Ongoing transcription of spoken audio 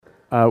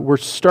We're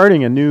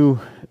starting a new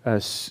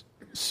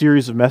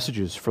series of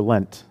messages for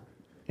Lent.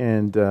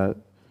 And so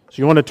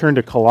you want to turn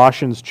to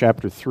Colossians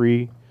chapter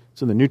 3.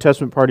 It's in the New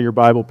Testament part of your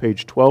Bible,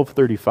 page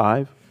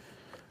 1235.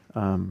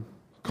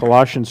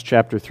 Colossians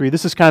chapter 3.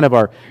 This is kind of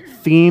our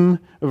theme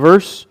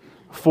verse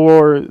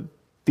for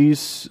these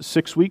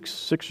 6 weeks,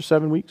 6 or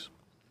 7 weeks.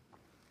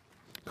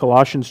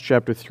 Colossians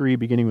chapter 3,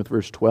 beginning with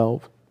verse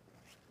 12.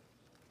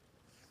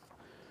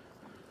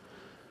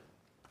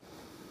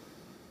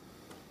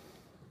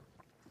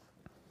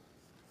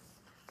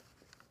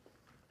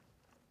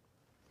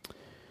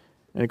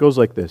 And it goes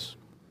like this.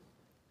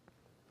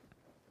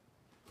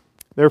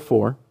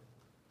 Therefore,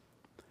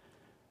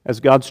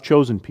 as God's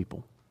chosen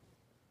people,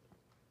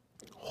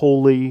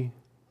 holy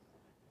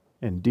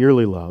and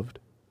dearly loved,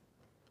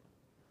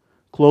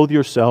 clothe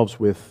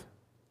yourselves with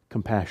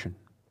compassion,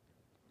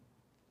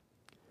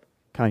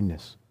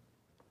 kindness,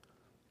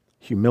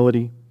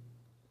 humility,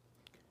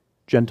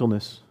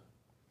 gentleness,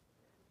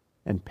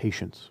 and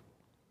patience.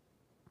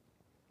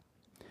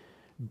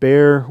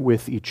 Bear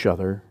with each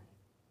other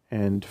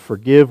and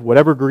forgive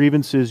whatever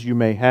grievances you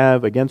may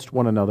have against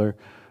one another.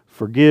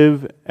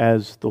 Forgive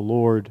as the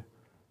Lord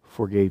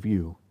forgave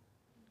you.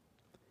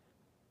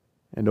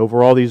 And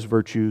over all these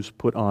virtues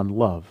put on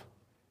love,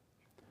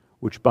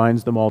 which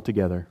binds them all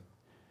together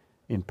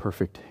in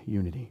perfect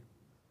unity.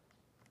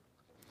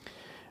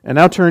 And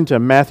now turn to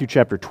Matthew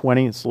chapter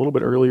 20. It's a little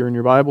bit earlier in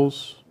your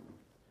Bibles.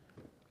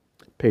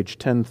 Page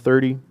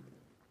 1030.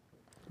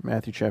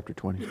 Matthew chapter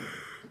 20.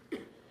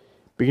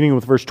 Beginning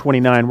with verse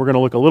 29, we're going to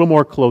look a little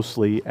more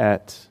closely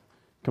at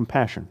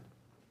compassion.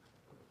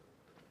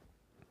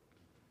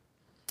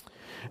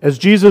 As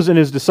Jesus and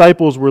his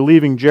disciples were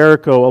leaving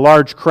Jericho, a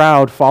large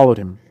crowd followed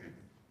him.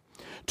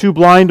 2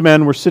 blind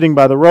men were sitting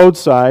by the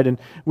roadside, and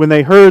when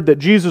they heard that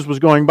Jesus was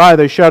going by,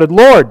 they shouted,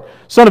 "Lord,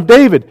 Son of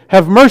David,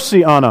 have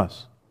mercy on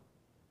us."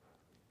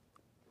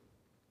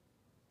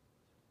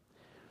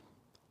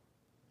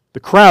 The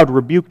crowd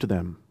rebuked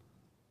them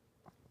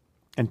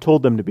and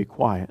told them to be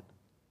quiet.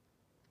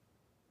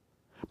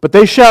 But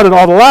they shouted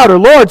all the louder,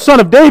 "Lord, Son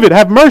of David,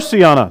 have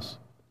mercy on us."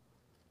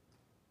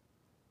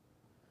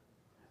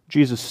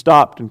 Jesus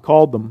stopped and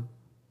called them.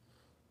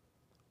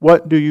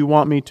 "What do you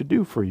want me to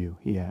do for you?"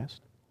 he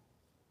asked.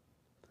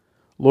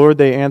 "Lord,"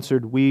 they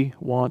answered, "we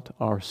want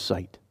our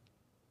sight."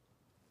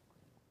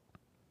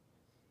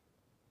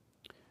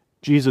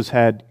 Jesus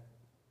had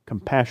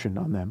compassion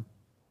on them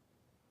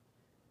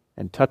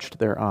and touched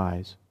their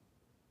eyes.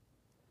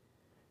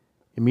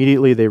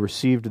 Immediately they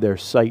received their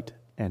sight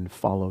and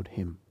followed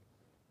him.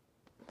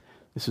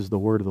 This is the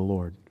word of the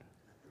Lord.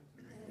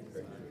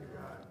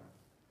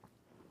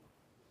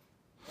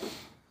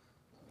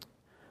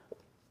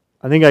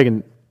 I think I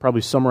can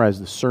probably summarize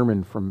the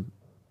sermon from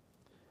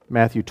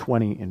Matthew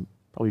 20 in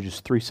probably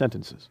just 3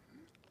 sentences.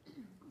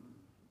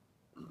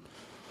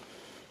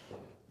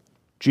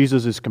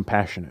 Jesus is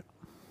compassionate.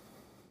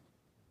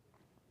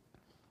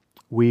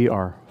 We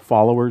are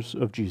followers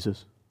of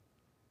Jesus.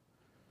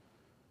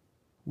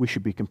 We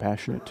should be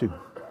compassionate too.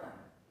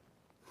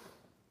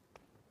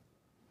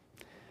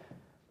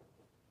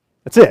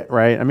 That's it,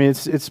 right? I mean,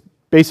 it's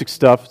basic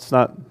stuff. It's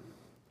not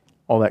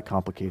all that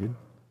complicated.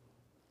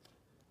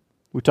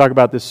 We talk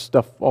about this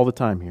stuff all the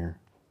time here.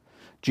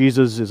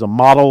 Jesus is a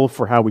model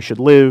for how we should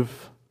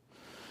live.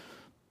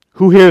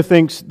 Who here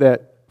thinks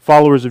that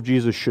followers of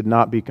Jesus should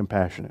not be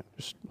compassionate?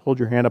 Just hold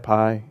your hand up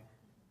high.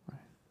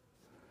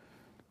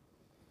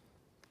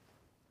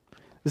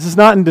 This is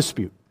not in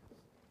dispute.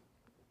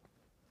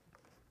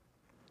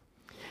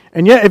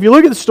 And yet, if you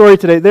look at the story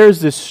today, there's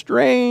this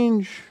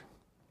strange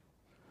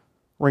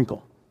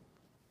wrinkle.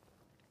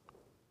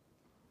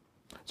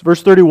 It's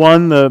verse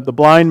 31, the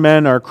blind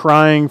men are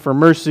crying for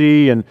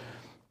mercy, and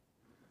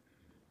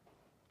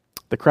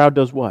the crowd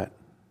does what?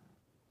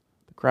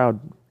 The crowd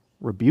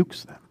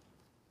rebukes them.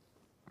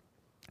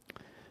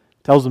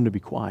 Tells them to be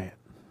quiet.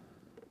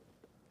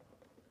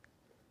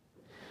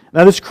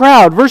 Now this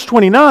crowd, verse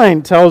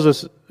 29 tells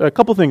us a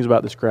couple things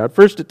about this crowd.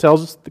 First, it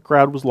tells us the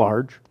crowd was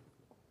large.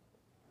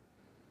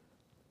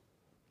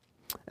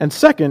 And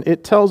second,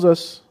 it tells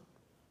us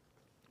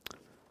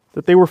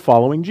that they were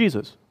following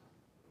Jesus.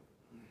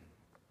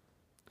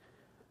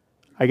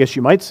 I guess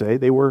you might say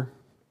they were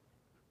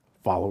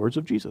followers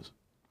of Jesus.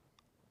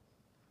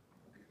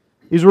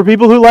 These were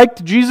people who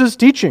liked Jesus'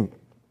 teaching.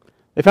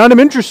 They found him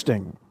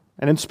interesting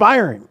and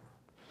inspiring.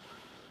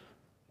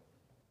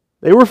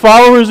 They were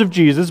followers of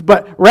Jesus,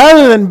 but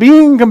rather than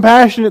being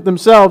compassionate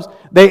themselves,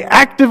 they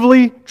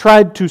actively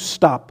tried to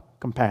stop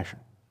compassion.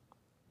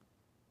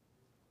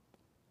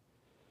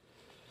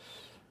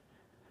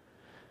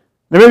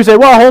 Now maybe say,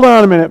 well, hold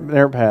on a minute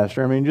there,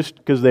 Pastor. I mean, just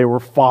because they were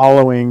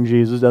following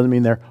Jesus doesn't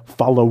mean they're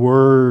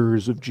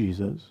followers of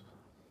Jesus.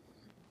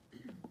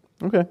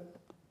 Okay.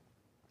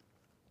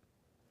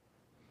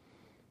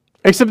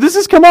 Except this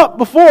has come up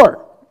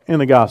before in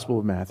the Gospel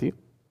of Matthew.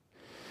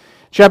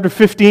 Chapter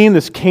 15,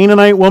 this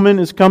Canaanite woman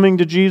is coming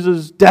to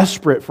Jesus,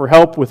 desperate for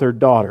help with her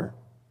daughter.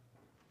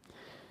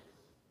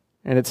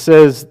 And it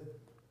says,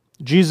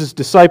 Jesus'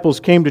 disciples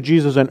came to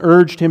Jesus and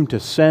urged him to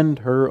send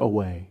her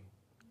away.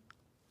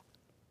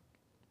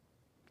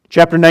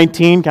 Chapter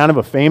 19, kind of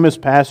a famous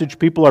passage,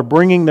 people are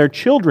bringing their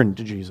children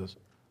to Jesus.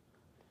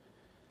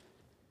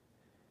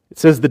 It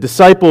says the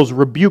disciples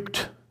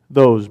rebuked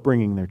those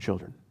bringing their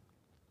children.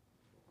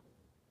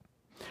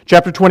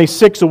 Chapter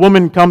 26, a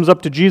woman comes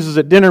up to Jesus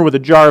at dinner with a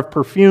jar of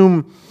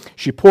perfume.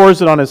 She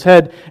pours it on his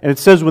head, and it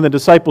says when the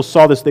disciples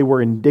saw this, they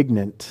were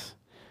indignant,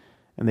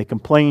 and they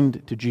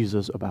complained to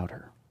Jesus about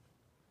her.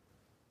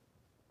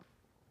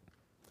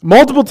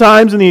 Multiple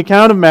times in the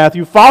account of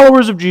Matthew,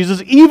 followers of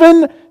Jesus,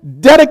 even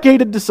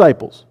dedicated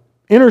disciples,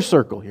 inner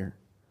circle here,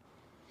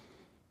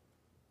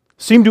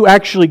 seem to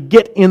actually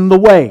get in the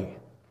way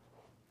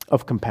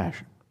of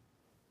compassion.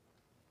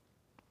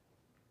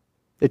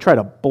 They try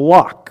to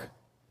block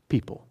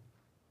people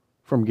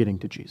from getting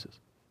to Jesus.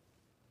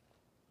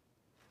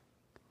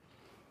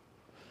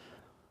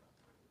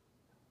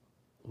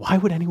 Why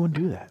would anyone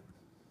do that?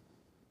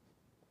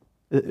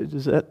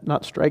 Does that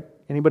not strike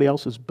anybody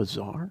else as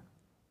bizarre?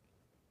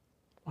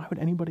 Why would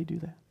anybody do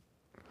that?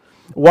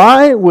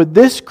 Why would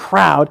this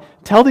crowd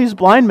tell these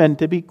blind men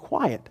to be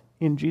quiet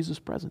in Jesus'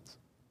 presence?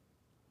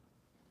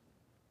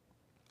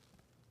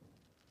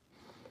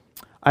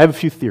 I have a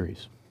few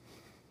theories.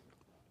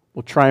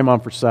 We'll try them on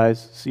for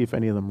size, see if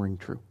any of them ring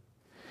true.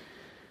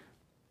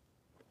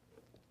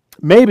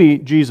 Maybe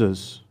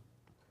Jesus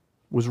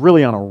was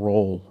really on a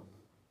roll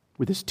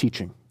with his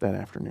teaching that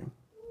afternoon.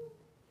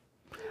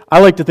 I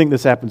like to think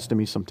this happens to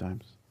me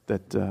sometimes,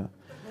 that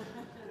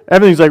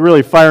everything's like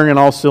really firing on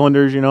all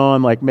cylinders,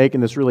 I'm like making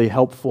this really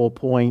helpful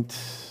point.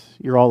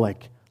 You're all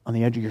like on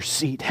the edge of your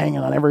seat, hanging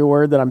on every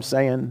word that I'm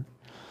saying.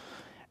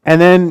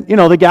 And then,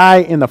 the guy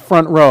in the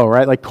front row,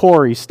 right, like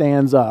Corey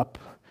stands up,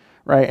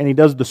 right, and he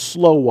does the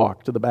slow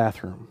walk to the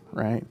bathroom,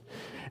 right?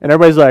 And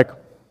everybody's like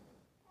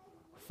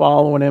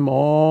following him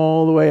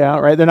all the way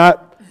out, right? They're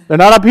not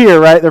up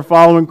here, right? They're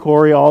following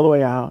Corey all the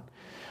way out.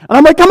 And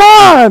I'm like, come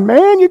on,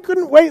 man, you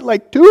couldn't wait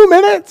like 2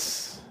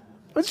 minutes?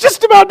 I was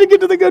just about to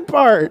get to the good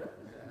part.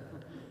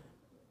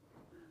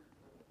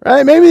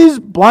 Right? Maybe these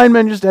blind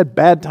men just had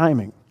bad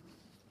timing.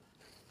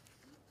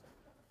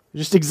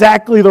 Just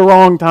exactly the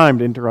wrong time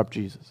to interrupt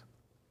Jesus.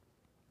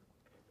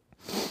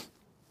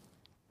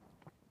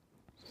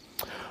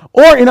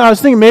 Or, I was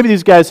thinking maybe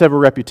these guys have a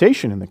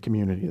reputation in the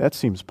community. That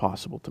seems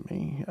possible to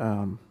me.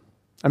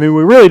 We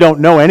really don't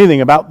know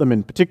anything about them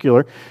in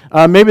particular.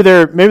 Maybe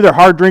they're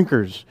hard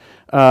drinkers.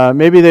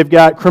 Maybe they've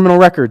got criminal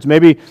records.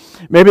 Maybe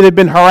they've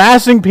been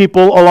harassing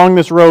people along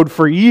this road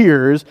for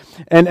years.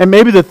 And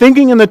maybe the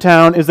thinking in the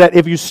town is that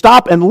if you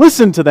stop and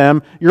listen to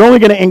them, you're only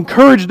going to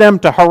encourage them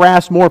to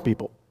harass more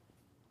people.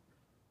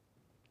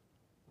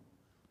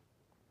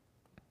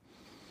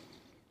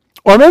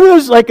 Or maybe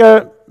there's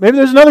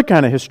another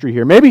kind of history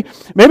here. Maybe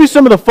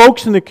some of the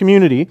folks in the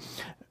community,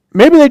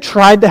 maybe they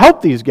tried to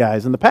help these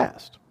guys in the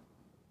past.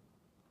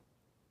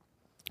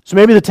 So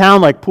maybe the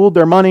town pooled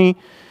their money.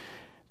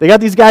 They got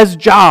these guys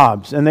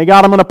jobs, and they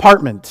got them an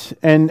apartment,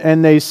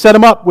 and they set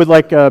them up with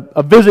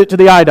a visit to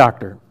the eye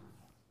doctor.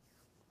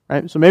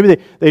 Right? So maybe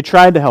they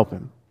tried to help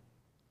him.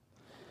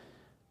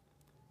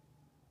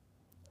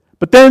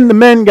 But then the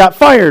men got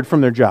fired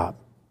from their job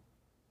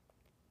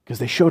because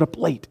they showed up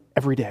late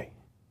every day.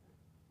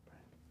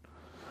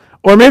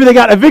 Or maybe they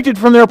got evicted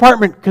from their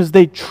apartment because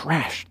they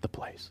trashed the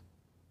place.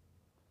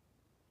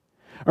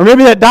 Or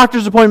maybe that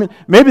doctor's appointment,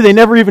 maybe they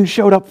never even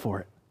showed up for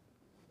it.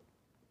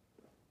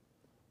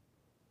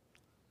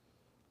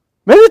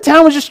 Maybe the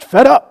town was just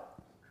fed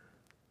up.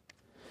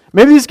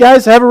 Maybe these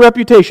guys have a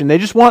reputation. They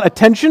just want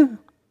attention.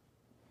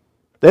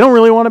 They don't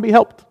really want to be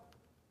helped.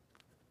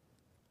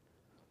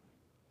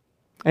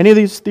 Any of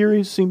these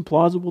theories seem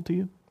plausible to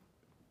you?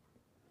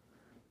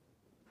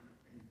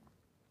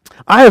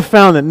 I have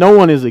found that no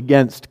one is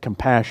against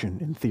compassion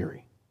in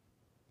theory.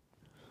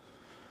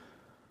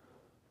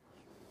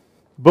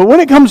 But when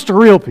it comes to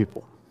real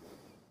people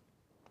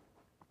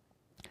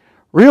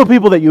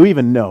that you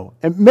even know,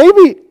 and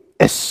maybe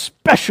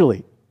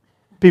especially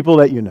people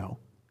that you know,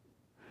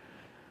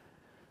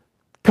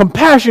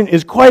 compassion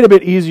is quite a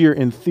bit easier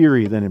in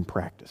theory than in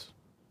practice.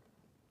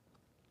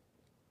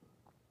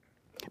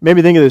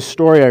 Maybe think of this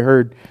story I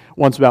heard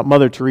once about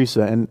Mother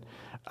Teresa, and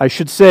I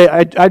should say,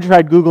 I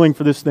tried Googling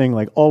for this thing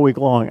all week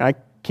long. I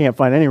can't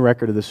find any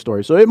record of this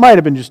story, so it might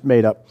have been just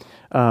made up.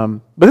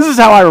 But this is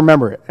how I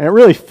remember it, and it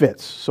really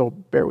fits, so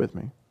bear with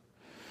me.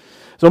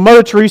 So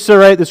Mother Teresa,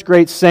 right, this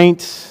great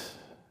saint,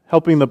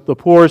 helping the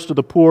poorest of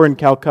the poor in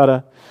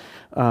Calcutta.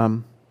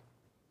 The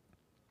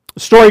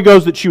story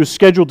goes that she was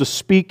scheduled to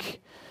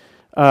speak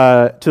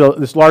to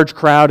this large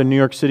crowd in New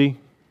York City.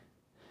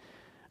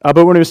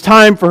 But when it was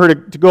time for her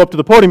to go up to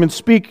the podium and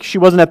speak, she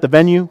wasn't at the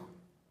venue.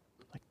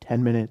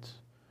 10 minutes.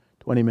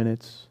 20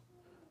 minutes.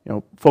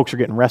 Folks are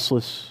getting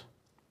restless.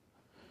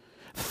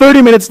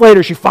 30 minutes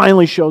later, she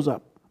finally shows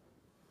up.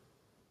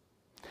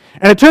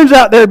 And it turns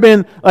out there had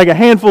been a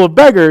handful of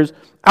beggars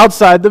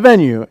outside the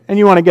venue. And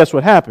you want to guess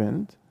what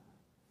happened?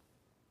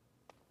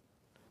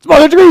 It's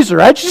Mother Teresa,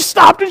 right? She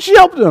stopped and she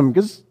helped them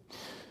because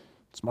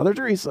it's Mother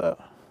Teresa.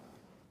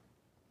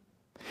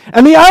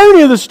 And the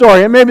irony of the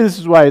story, and maybe this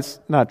is why it's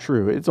not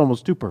true, it's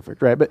almost too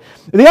perfect, right? But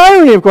the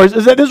irony, of course,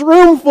 is that this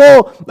room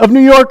full of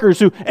New Yorkers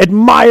who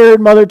admired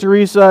Mother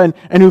Teresa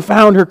and who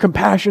found her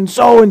compassion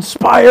so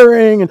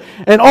inspiring,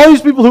 and all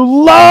these people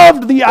who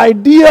loved the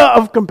idea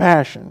of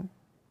compassion,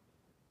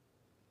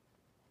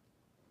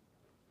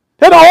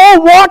 had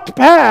all walked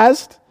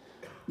past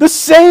the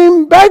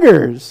same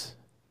beggars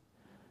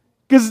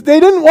because they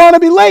didn't want to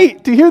be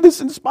late to hear this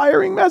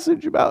inspiring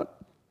message about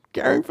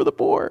caring for the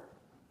poor.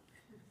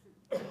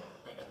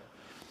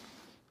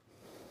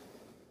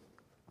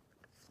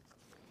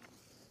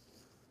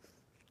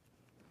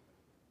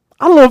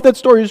 I don't know if that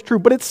story is true,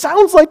 but it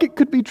sounds like it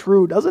could be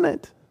true, doesn't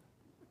it?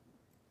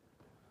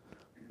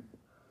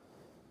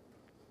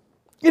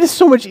 It is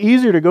so much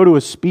easier to go to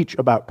a speech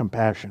about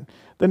compassion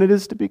than it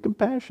is to be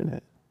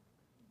compassionate.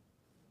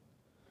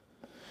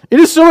 It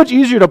is so much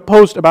easier to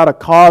post about a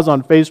cause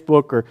on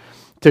Facebook or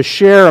to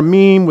share a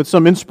meme with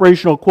some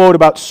inspirational quote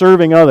about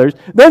serving others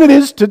than it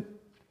is to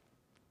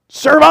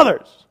serve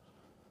others.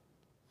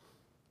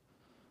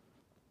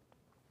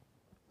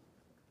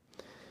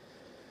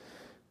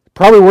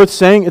 Probably worth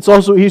saying, it's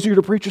also easier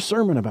to preach a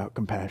sermon about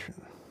compassion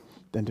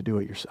than to do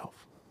it yourself.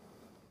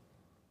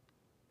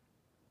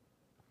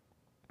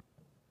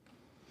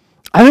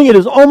 I think it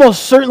is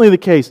almost certainly the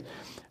case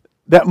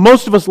that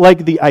most of us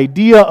like the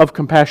idea of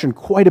compassion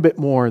quite a bit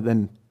more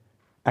than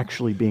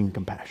actually being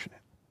compassionate.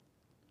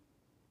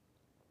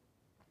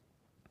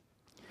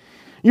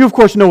 You, of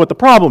course, know what the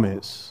problem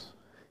is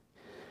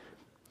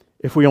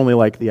if we only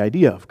like the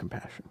idea of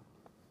compassion.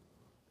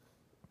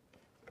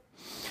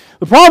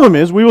 The problem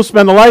is we will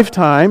spend a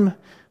lifetime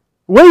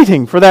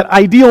waiting for that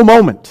ideal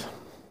moment,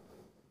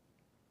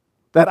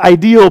 that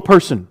ideal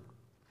person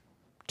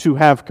to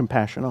have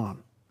compassion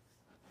on.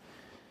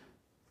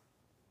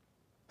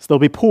 So they'll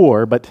be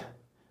poor, but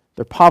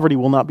their poverty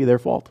will not be their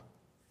fault.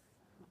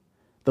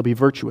 They'll be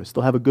virtuous.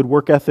 They'll have a good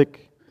work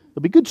ethic.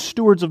 They'll be good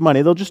stewards of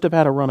money. They'll just have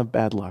had a run of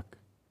bad luck.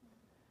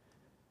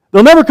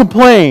 They'll never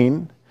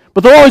complain,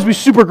 but they'll always be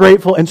super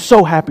grateful and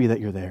so happy that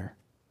you're there.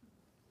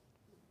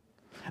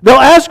 They'll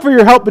ask for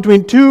your help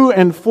between 2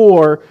 and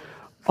 4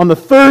 on the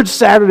third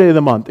Saturday of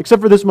the month.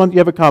 Except for this month, you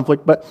have a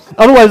conflict, but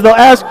otherwise they'll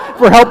ask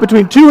for help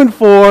between 2 and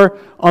 4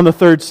 on the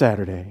third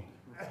Saturday.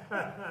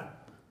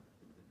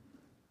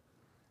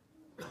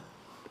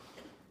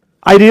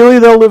 Ideally,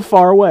 they'll live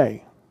far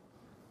away,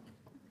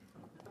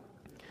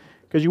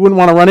 because you wouldn't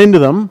want to run into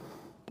them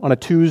on a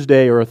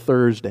Tuesday or a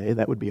Thursday.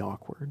 That would be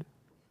awkward.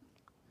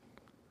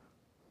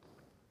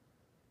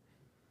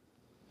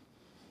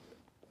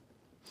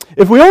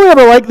 If we only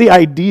ever like the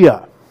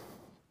idea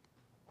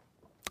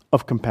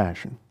of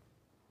compassion,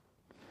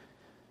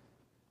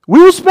 we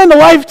will spend a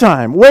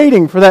lifetime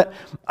waiting for that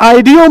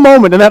ideal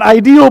moment and that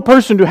ideal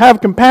person to have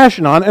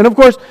compassion on. And of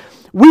course,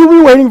 we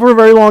will be waiting for a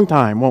very long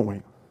time, won't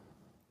we?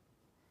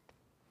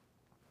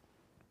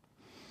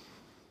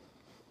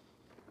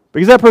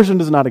 Because that person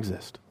does not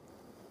exist.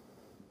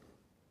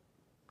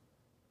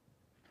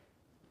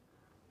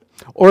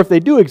 Or if they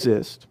do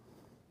exist,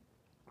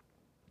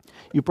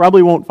 you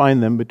probably won't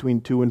find them between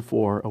 2 and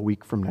 4 a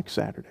week from next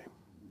Saturday.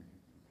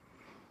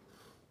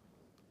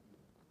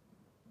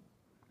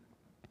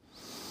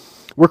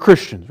 We're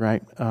Christians,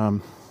 right?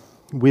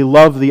 We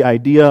love the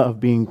idea of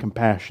being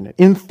compassionate.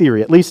 In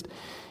theory, at least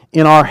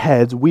in our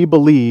heads, we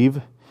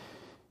believe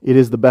it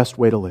is the best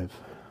way to live.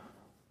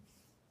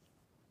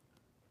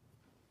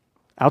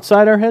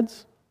 Outside our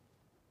heads,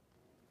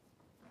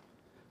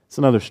 it's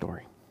another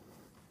story.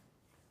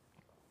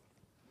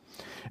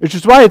 Which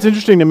is why it's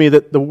interesting to me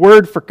that the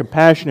word for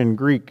compassion in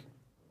Greek,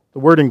 the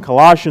word in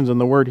Colossians and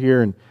the word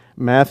here in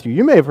Matthew,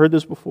 you may have heard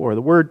this before.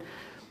 The word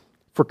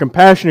for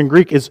compassion in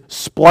Greek is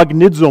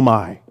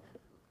splagnizomai.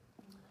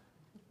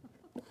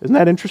 Isn't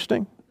that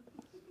interesting?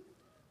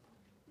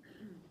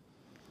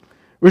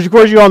 Which, of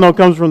course, you all know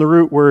comes from the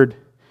root word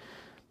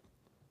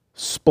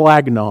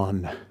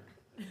splagnon.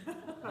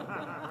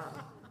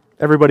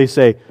 Everybody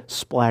say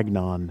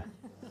splagnon.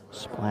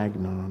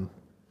 Splagnon.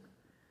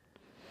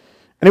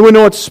 Anyone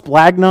know what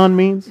splagnon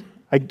means?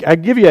 I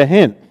give you a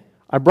hint.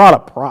 I brought a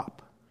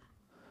prop.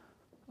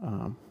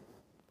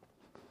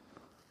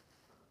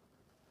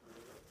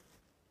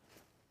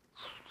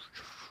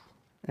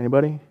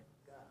 Anybody?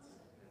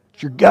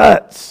 It's your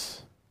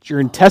guts. It's your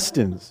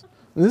intestines.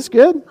 Is this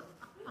good?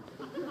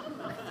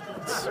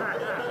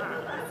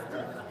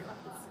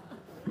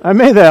 I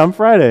made that on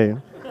Friday.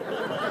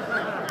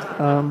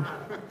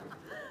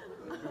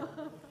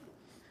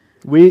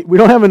 We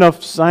don't have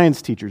enough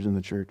science teachers in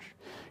the church.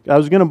 I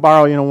was going to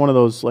borrow, one of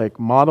those like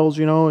models,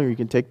 where you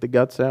can take the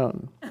guts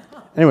out.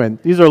 Anyway,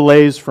 these are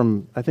lays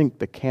from, I think,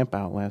 the camp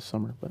out last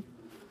summer. But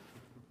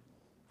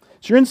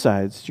it's your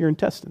insides, it's your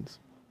intestines.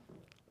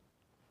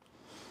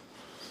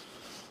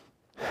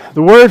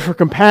 The word for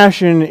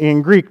compassion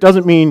in Greek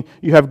doesn't mean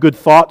you have good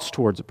thoughts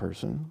towards a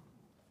person,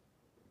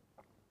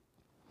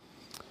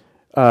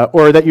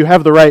 or that you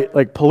have the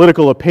right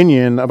political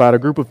opinion about a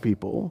group of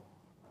people.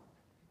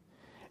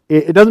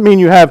 It doesn't mean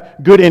you have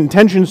good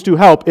intentions to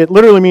help. It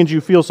literally means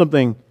you feel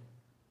something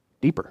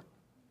deeper.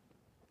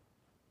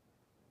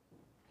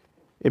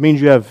 It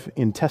means you have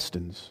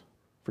intestines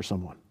for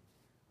someone.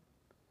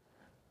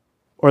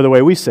 Or the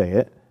way we say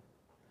it,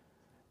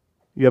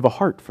 you have a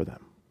heart for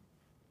them.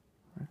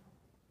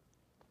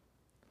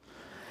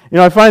 You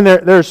know, I find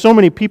there are so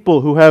many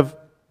people who have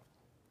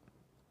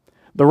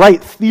the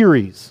right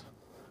theories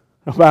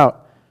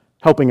about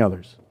helping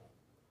others.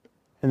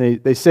 And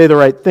they say the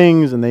right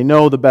things and they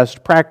know the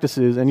best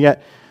practices, and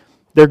yet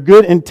their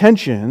good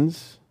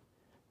intentions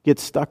get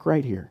stuck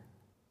right here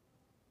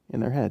in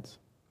their heads.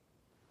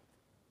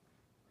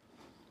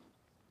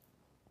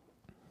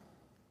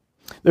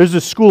 There's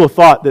this school of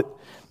thought that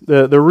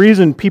the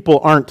reason people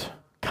aren't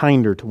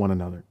kinder to one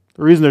another,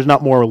 the reason there's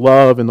not more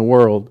love in the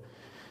world,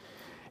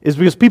 is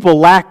because people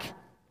lack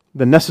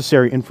the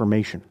necessary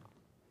information.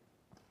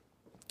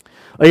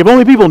 Like if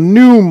only people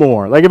knew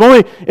more, like if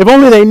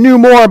only they knew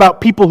more about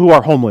people who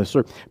are homeless,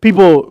 or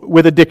people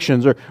with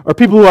addictions, or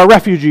people who are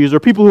refugees, or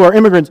people who are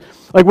immigrants,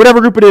 like whatever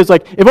group it is,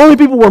 like if only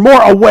people were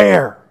more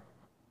aware,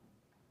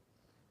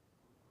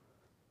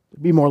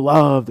 there'd be more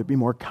love, there'd be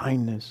more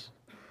kindness.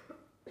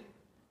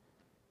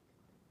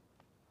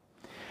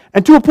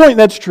 And to a point,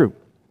 that's true.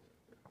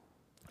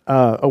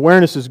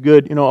 Awareness is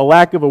good. You know, a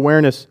lack of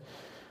awareness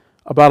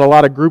about a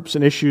lot of groups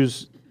and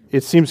issues,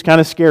 it seems kind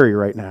of scary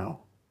right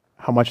now,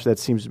 how much that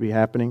seems to be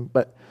happening.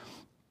 But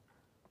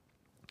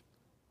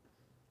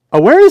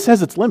awareness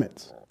has its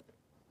limits.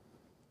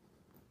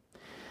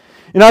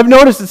 You know, I've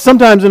noticed that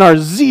sometimes in our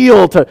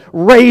zeal to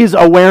raise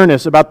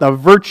awareness about the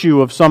virtue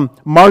of some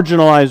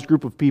marginalized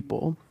group of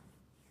people,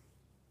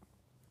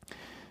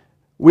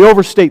 we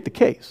overstate the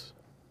case.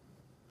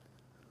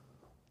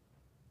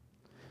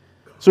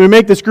 So we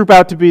make this group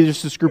out to be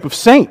just this group of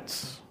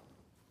saints.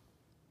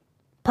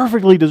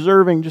 Perfectly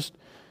deserving, just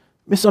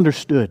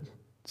misunderstood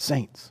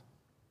saints.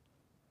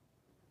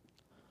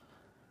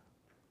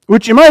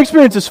 Which in my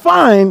experience is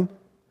fine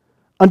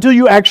until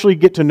you actually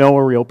get to know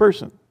a real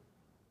person.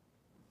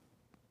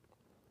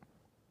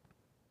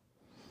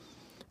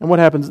 And what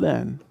happens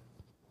then?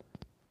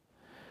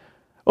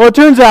 Well, it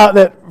turns out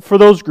that for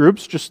those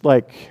groups, just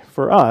like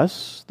for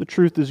us, the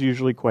truth is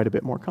usually quite a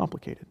bit more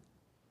complicated.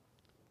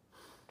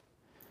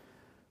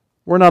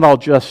 We're not all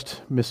just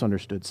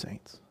misunderstood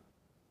saints.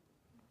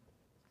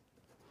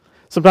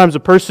 Sometimes a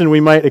person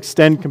we might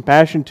extend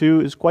compassion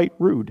to is quite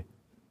rude,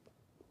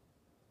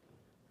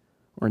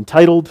 or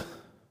entitled,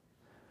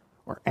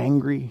 or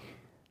angry.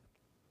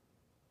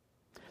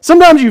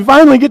 Sometimes you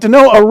finally get to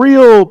know a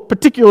real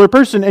particular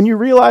person and you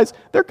realize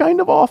they're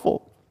kind of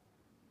awful.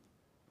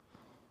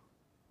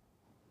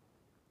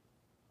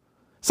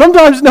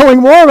 Sometimes knowing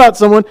more about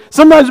someone,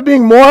 sometimes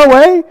being more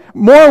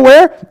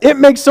aware, it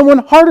makes someone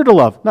harder to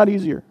love, not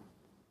easier.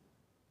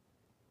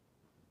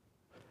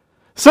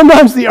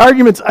 Sometimes the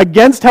arguments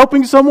against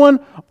helping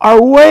someone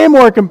are way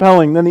more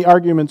compelling than the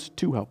arguments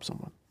to help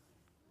someone.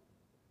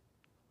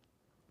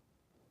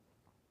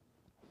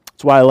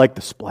 That's why I like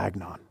the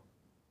splagnon.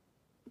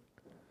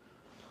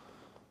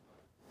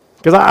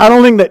 Because I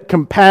don't think that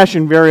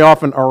compassion very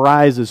often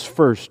arises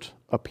first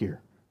up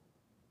here.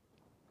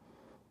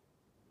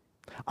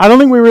 I don't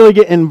think we really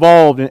get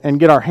involved and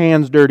get our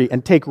hands dirty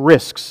and take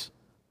risks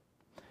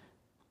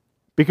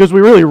because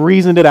we really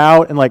reasoned it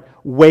out and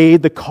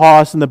weighed the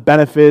costs and the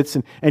benefits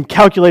and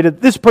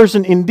calculated this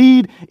person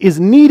indeed is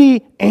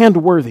needy and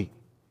worthy.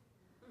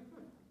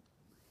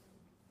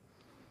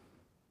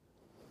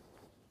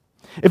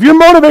 If your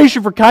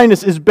motivation for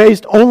kindness is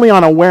based only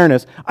on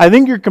awareness, I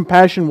think your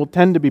compassion will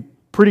tend to be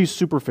pretty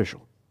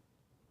superficial.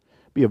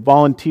 Be a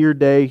volunteer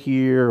day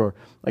here or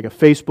like a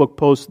Facebook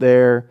post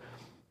there,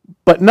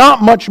 but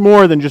not much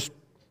more than just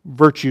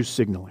virtue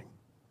signaling.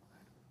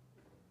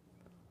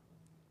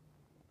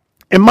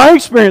 In my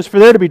experience, for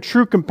there to be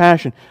true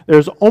compassion,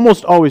 there's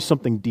almost always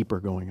something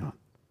deeper going on.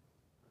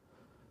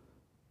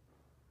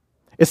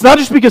 It's not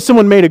just because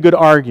someone made a good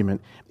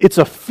argument. It's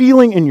a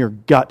feeling in your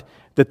gut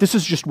that this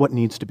is just what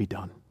needs to be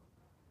done.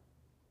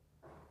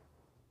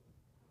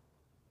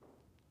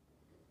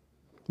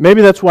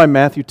 Maybe that's why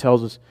Matthew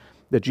tells us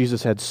that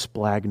Jesus had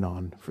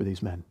splagnon for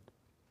these men.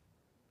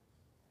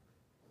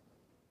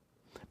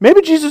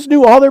 Maybe Jesus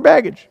knew all their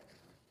baggage.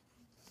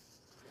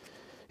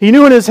 He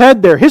knew in his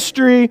head their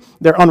history,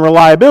 their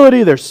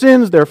unreliability, their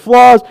sins, their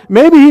flaws.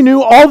 Maybe he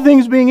knew all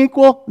things being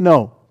equal.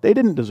 No, they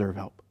didn't deserve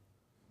help.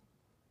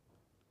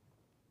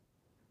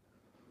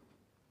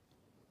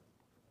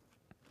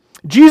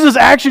 Jesus'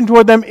 action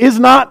toward them is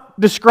not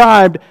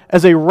described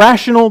as a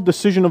rational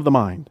decision of the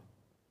mind,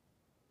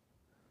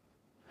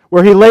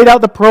 where he laid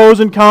out the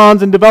pros and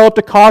cons and developed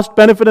a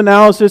cost-benefit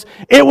analysis.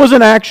 It was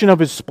an action of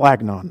his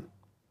splagnon.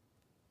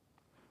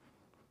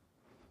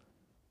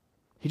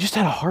 He just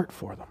had a heart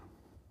for them.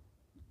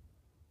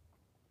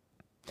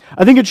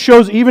 I think it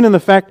shows even in the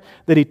fact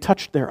that he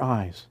touched their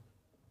eyes.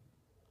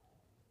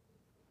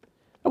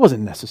 That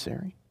wasn't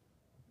necessary.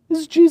 This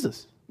is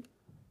Jesus.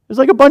 It's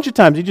like a bunch of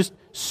times he just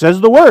says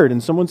the word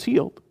and someone's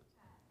healed.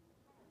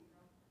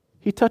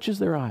 He touches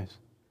their eyes.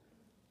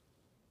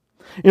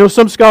 You know,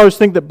 some scholars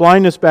think that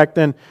blindness back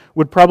then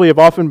would probably have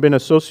often been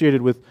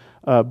associated with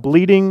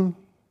bleeding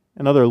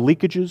and other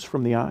leakages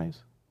from the eyes.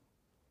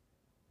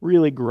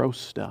 really gross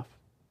stuff.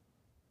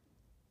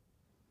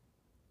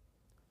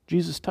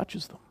 Jesus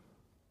touches them.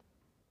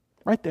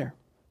 Right there.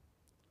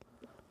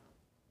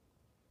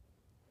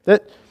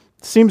 That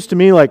seems to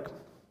me like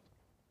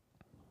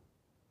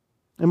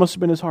it must have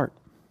been his heart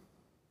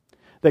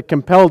that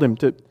compelled him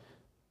to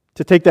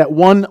take that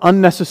one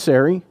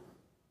unnecessary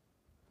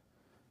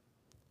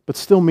but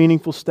still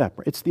meaningful step.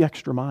 It's the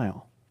extra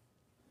mile.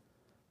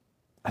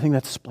 I think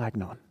that's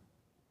splagnon.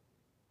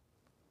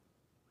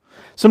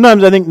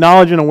 Sometimes I think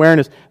knowledge and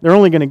awareness, they're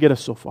only going to get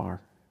us so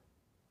far.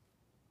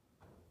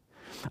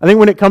 I think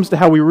when it comes to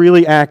how we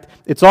really act,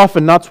 it's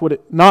often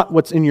not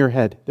what's in your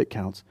head that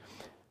counts.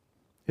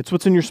 It's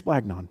what's in your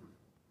splagnon.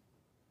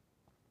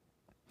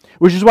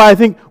 Which is why I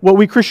think what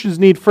we Christians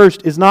need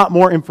first is not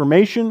more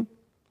information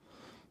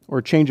or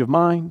a change of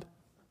mind.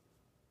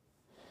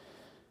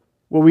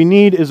 What we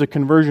need is a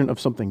conversion of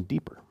something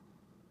deeper.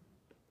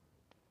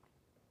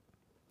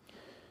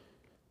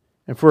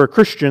 And for a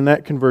Christian,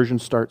 that conversion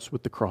starts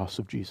with the cross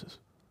of Jesus.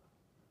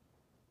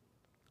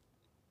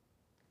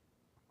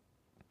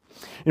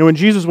 You know, when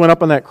Jesus went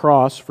up on that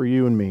cross for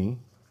you and me,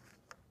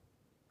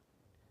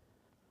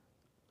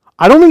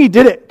 I don't think he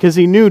did it because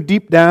he knew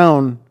deep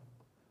down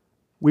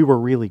we were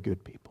really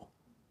good people.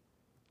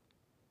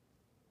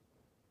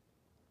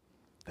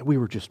 That we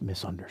were just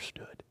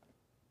misunderstood.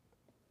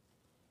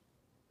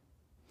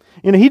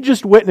 You know, he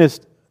just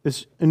witnessed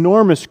this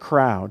enormous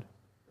crowd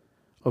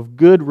of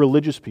good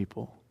religious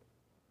people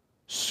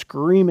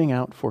screaming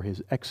out for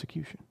his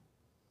execution.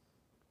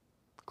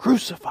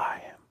 Crucify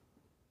him!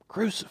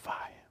 Crucify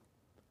him!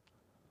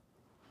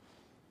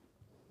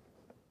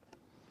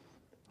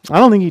 I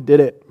don't think he did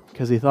it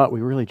because he thought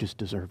we really just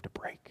deserved a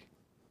break.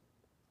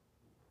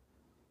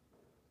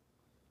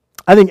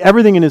 I think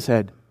everything in his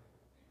head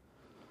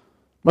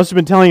must have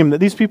been telling him that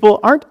these people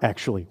aren't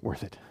actually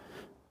worth it.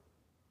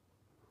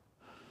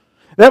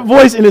 That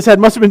voice in his head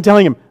must have been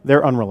telling him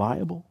they're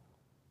unreliable.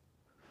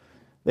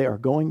 They are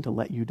going to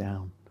let you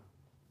down.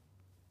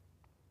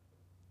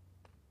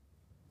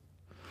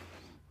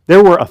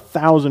 There were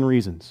 1,000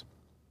 reasons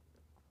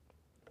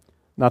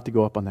not to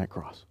go up on that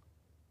cross.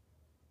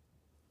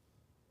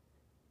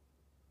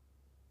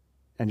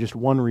 And just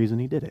one reason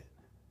he did it.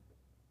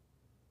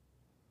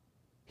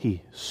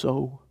 He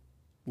so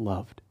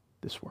loved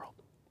this world.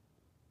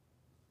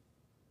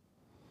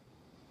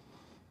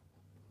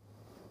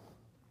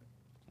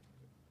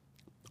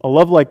 A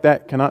love like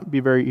that cannot be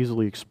very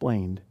easily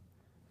explained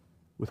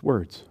with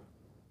words.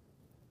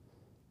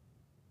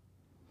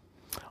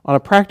 On a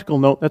practical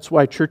note, that's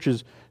why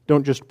churches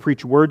don't just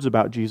preach words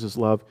about Jesus'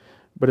 love,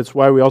 but it's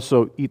why we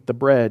also eat the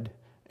bread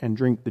and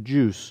drink the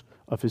juice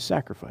of his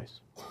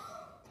sacrifice.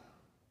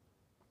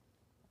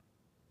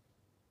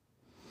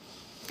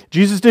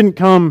 Jesus didn't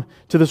come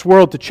to this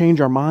world to change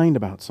our mind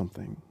about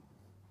something.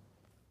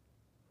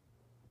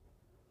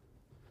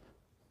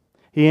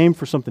 He aimed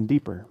for something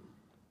deeper.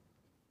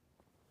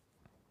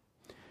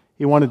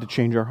 He wanted to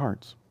change our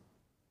hearts.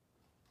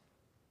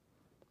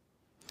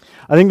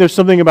 I think there's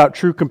something about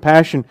true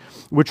compassion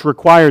which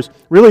requires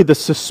really the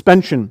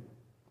suspension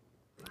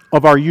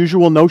of our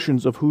usual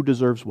notions of who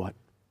deserves what.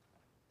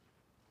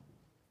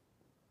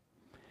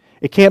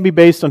 It can't be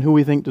based on who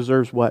we think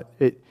deserves what.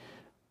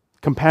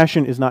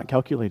 Compassion is not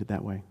calculated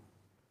that way.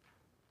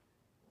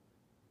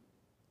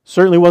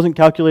 Certainly wasn't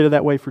calculated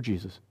that way for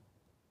Jesus.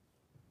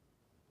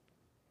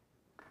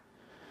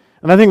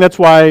 And I think that's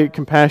why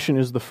compassion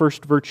is the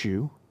first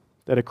virtue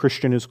that a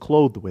Christian is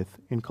clothed with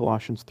in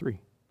Colossians 3.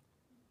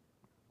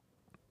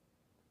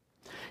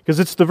 Because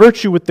it's the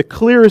virtue with the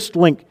clearest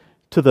link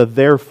to the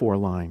therefore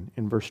line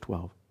in verse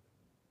 12.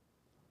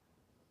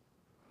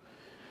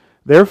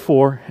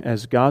 Therefore,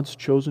 as God's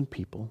chosen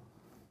people,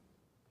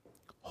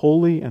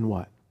 holy and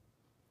what?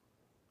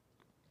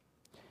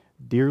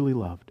 Dearly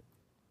loved.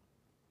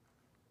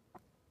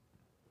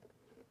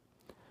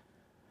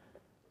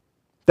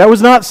 That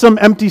was not some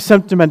empty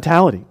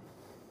sentimentality.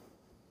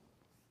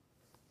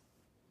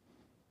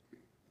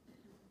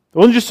 It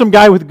wasn't just some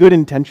guy with good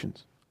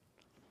intentions.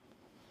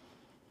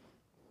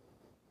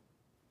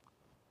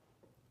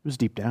 It was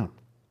deep down.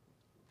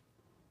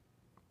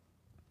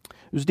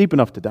 It was deep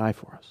enough to die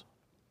for us.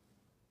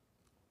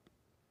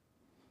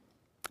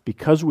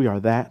 Because we are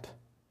that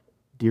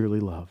dearly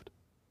loved,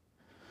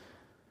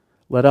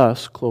 let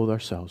us clothe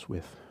ourselves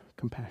with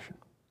compassion.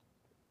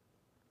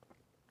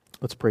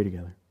 Let's pray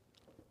together.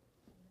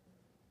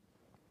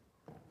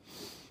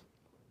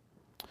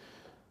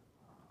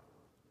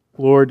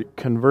 Lord,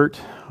 convert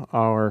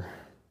our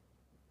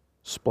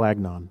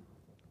splagnon.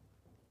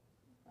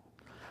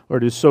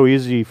 Lord, it is so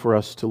easy for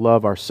us to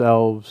love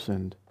ourselves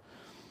and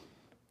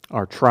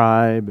our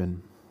tribe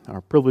and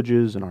our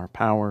privileges and our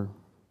power.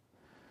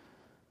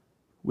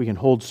 We can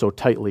hold so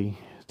tightly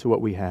to what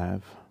we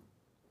have.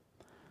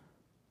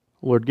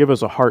 Lord, give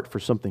us a heart for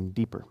something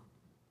deeper,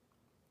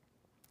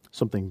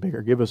 something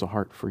bigger. Give us a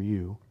heart for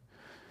you.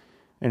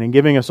 And in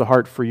giving us a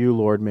heart for you,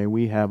 Lord, may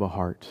we have a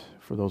heart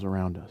for those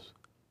around us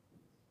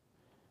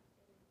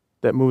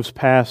that moves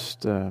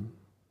past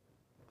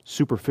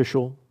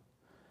superficial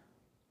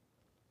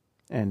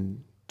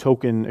and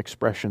token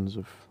expressions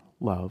of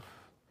love.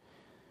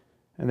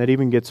 And that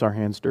even gets our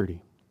hands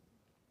dirty.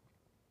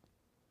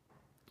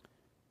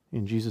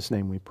 In Jesus'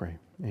 name we pray.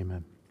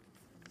 Amen.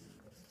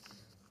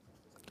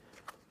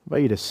 I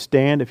invite you to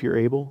stand if you're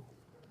able.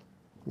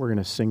 We're going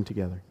to sing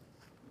together.